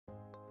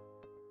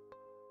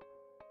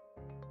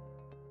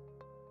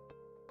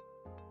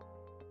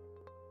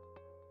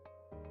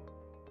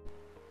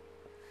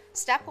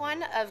Step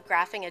one of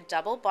graphing a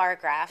double bar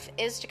graph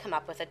is to come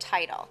up with a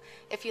title.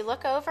 If you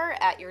look over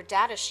at your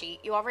data sheet,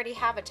 you already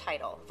have a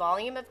title,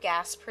 volume of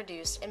gas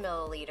produced in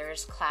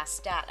milliliters, class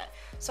data.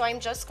 So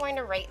I'm just going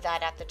to write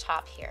that at the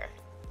top here.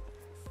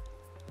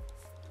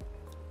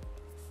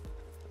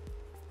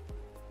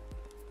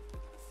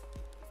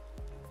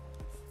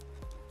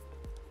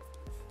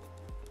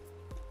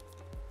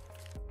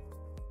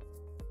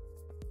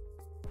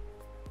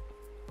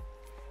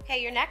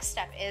 Okay, your next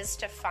step is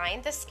to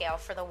find the scale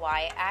for the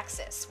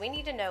y-axis. We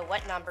need to know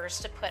what numbers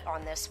to put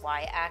on this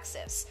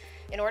y-axis.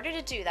 In order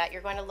to do that,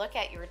 you're going to look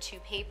at your two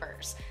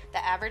papers,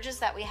 the averages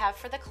that we have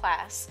for the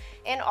class,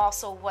 and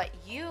also what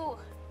you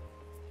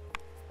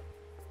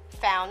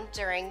found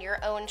during your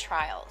own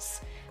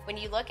trials. When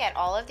you look at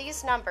all of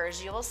these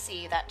numbers, you will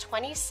see that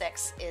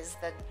 26 is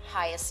the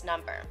highest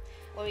number.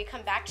 When we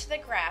come back to the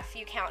graph,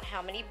 you count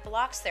how many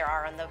blocks there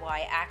are on the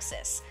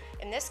y-axis.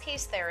 In this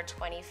case, there are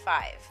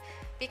 25.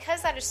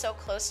 Because that is so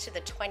close to the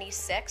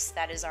 26,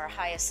 that is our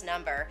highest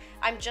number,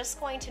 I'm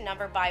just going to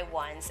number by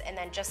ones and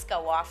then just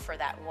go off for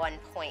that 1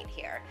 point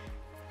here.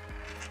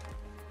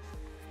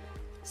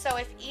 So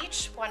if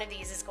each one of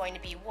these is going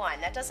to be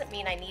 1, that doesn't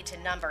mean I need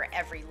to number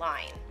every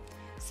line.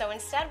 So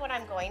instead what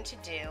I'm going to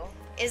do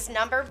is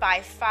number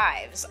by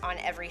 5s on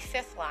every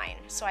 5th line.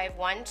 So I have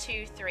 1,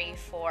 2, 3,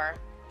 4,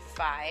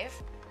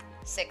 5,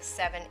 6,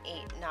 7,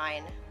 8,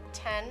 9,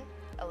 10,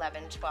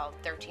 11, 12,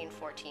 13,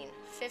 14,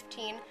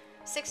 15,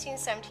 16,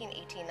 17,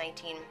 18,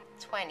 19,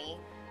 20,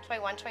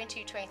 21,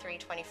 22, 23,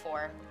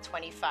 24,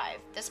 25.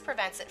 This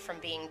prevents it from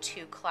being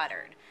too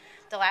cluttered.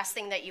 The last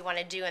thing that you want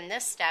to do in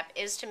this step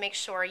is to make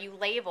sure you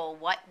label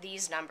what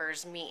these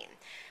numbers mean.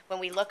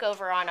 When we look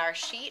over on our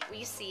sheet,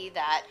 we see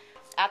that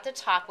at the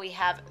top we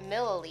have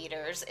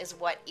milliliters is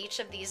what each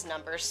of these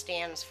numbers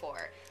stands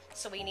for.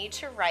 So we need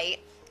to write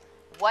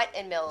what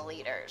in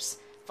milliliters.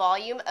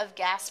 Volume of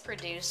gas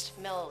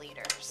produced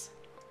milliliters.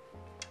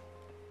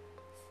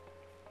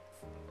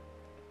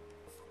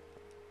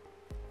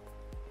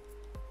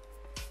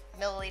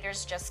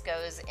 Milliliters just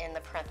goes in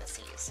the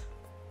parentheses.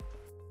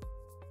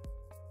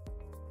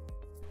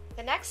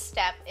 The next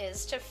step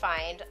is to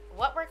find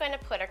what we're going to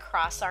put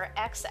across our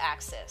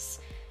x-axis.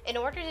 In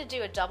order to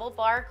do a double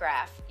bar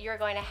graph, you're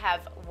going to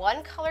have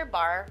one color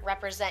bar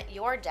represent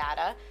your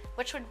data,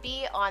 which would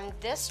be on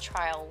this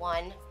trial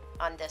 1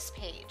 on this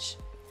page.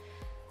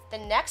 The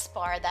next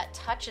bar that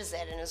touches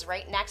it and is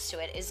right next to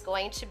it is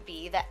going to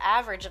be the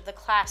average of the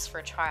class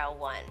for trial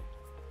 1.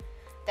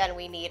 Then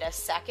we need a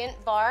second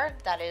bar,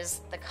 that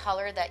is the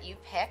color that you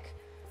pick.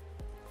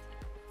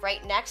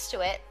 Right next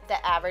to it,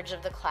 the average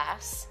of the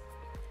class.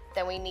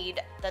 Then we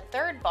need the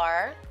third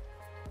bar,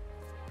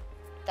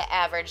 the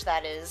average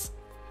that is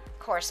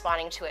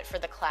corresponding to it for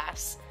the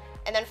class.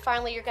 And then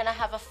finally, you're going to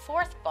have a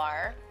fourth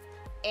bar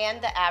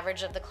and the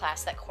average of the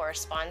class that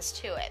corresponds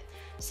to it.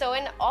 So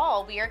in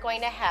all, we are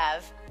going to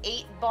have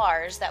 8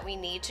 bars that we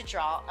need to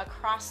draw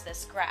across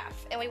this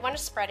graph. And we want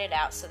to spread it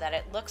out so that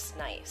it looks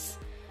nice.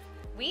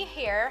 We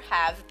here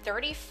have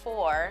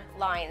 34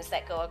 lines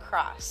that go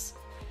across.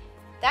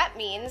 That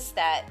means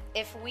that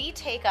if we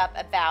take up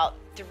about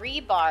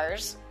 3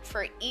 bars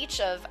for each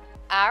of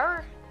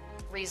our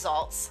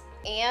results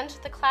and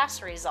the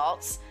class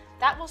results,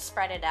 that will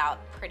spread it out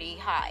pretty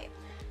high.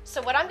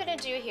 So what I'm going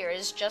to do here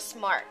is just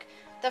mark.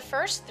 The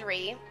first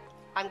 3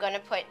 I'm going to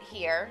put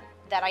here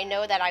that I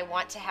know that I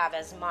want to have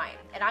as mine.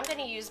 And I'm going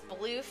to use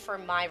blue for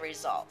my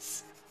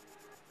results.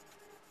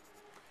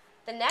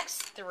 The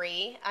next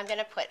 3 I'm going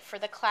to put for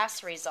the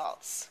class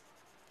results.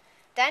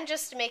 Then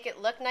just to make it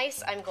look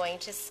nice, I'm going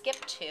to skip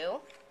 2.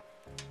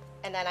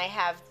 And then I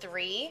have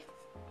 3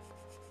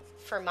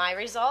 for my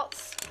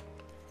results,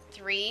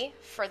 3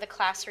 for the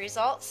class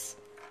results,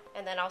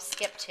 and then I'll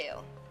skip 2.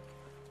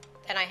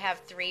 Then I have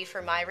 3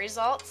 for my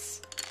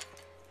results,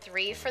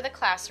 3 for the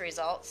class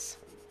results,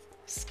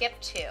 skip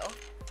 2,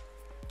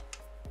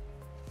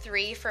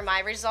 3 for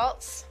my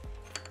results,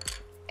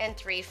 and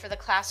 3 for the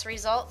class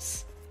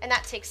results. And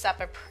that takes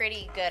up a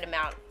pretty good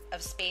amount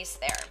of space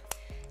there.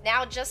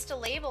 Now just to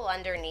label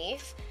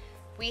underneath,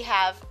 we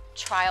have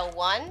trial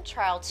 1,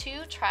 trial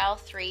 2, trial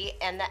 3,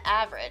 and the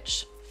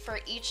average for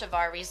each of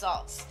our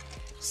results.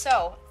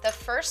 So the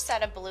first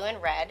set of blue and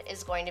red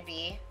is going to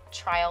be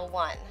trial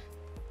 1.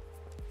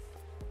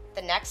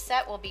 The next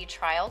set will be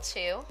trial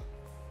 2.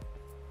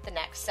 The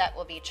next set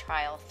will be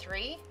trial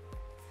 3.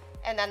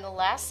 And then the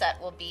last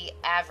set will be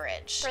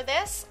average. For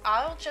this,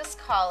 I'll just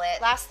call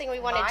it, last thing we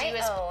want to do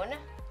is own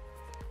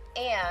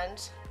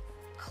and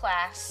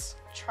class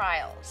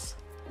trials.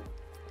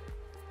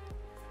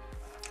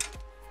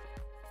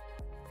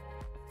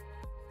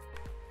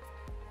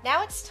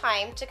 Now it's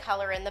time to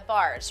color in the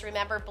bars.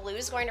 Remember, blue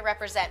is going to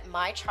represent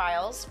my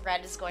trials,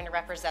 red is going to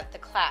represent the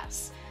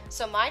class.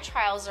 So my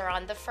trials are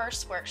on the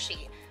first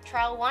worksheet.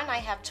 Trial 1, I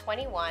have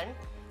 21,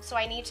 so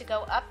I need to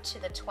go up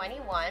to the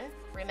 21.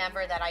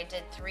 Remember that I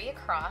did 3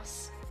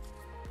 across.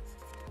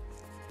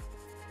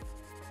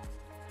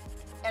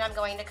 And I'm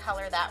going to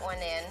color that one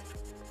in.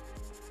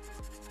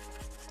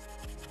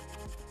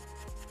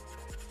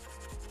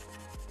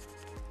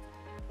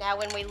 Now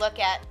when we look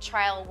at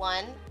trial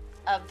 1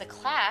 of the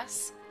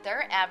class,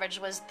 their average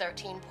was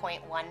 13.19.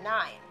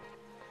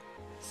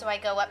 So I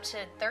go up to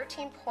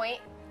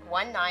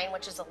 13.19,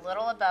 which is a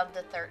little above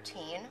the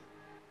 13.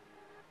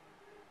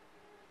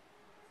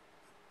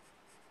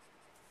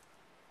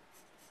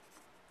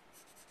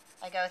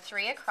 I go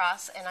 3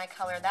 across and I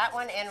color that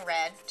one in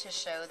red to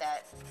show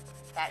that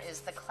that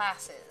is the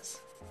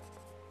classes.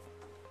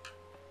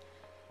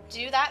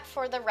 Do that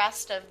for the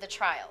rest of the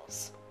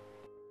trials.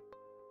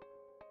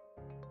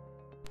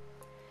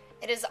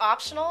 It is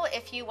optional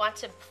if you want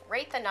to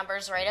rate the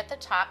numbers right at the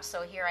top.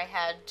 So here I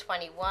had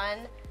 21,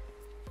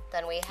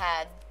 then we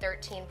had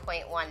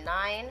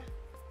 13.19,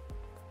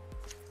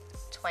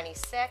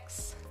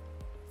 26,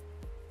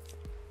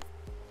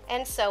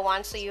 and so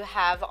on, so you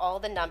have all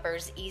the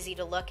numbers easy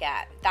to look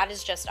at. That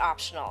is just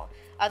optional.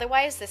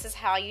 Otherwise, this is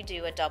how you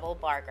do a double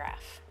bar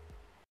graph.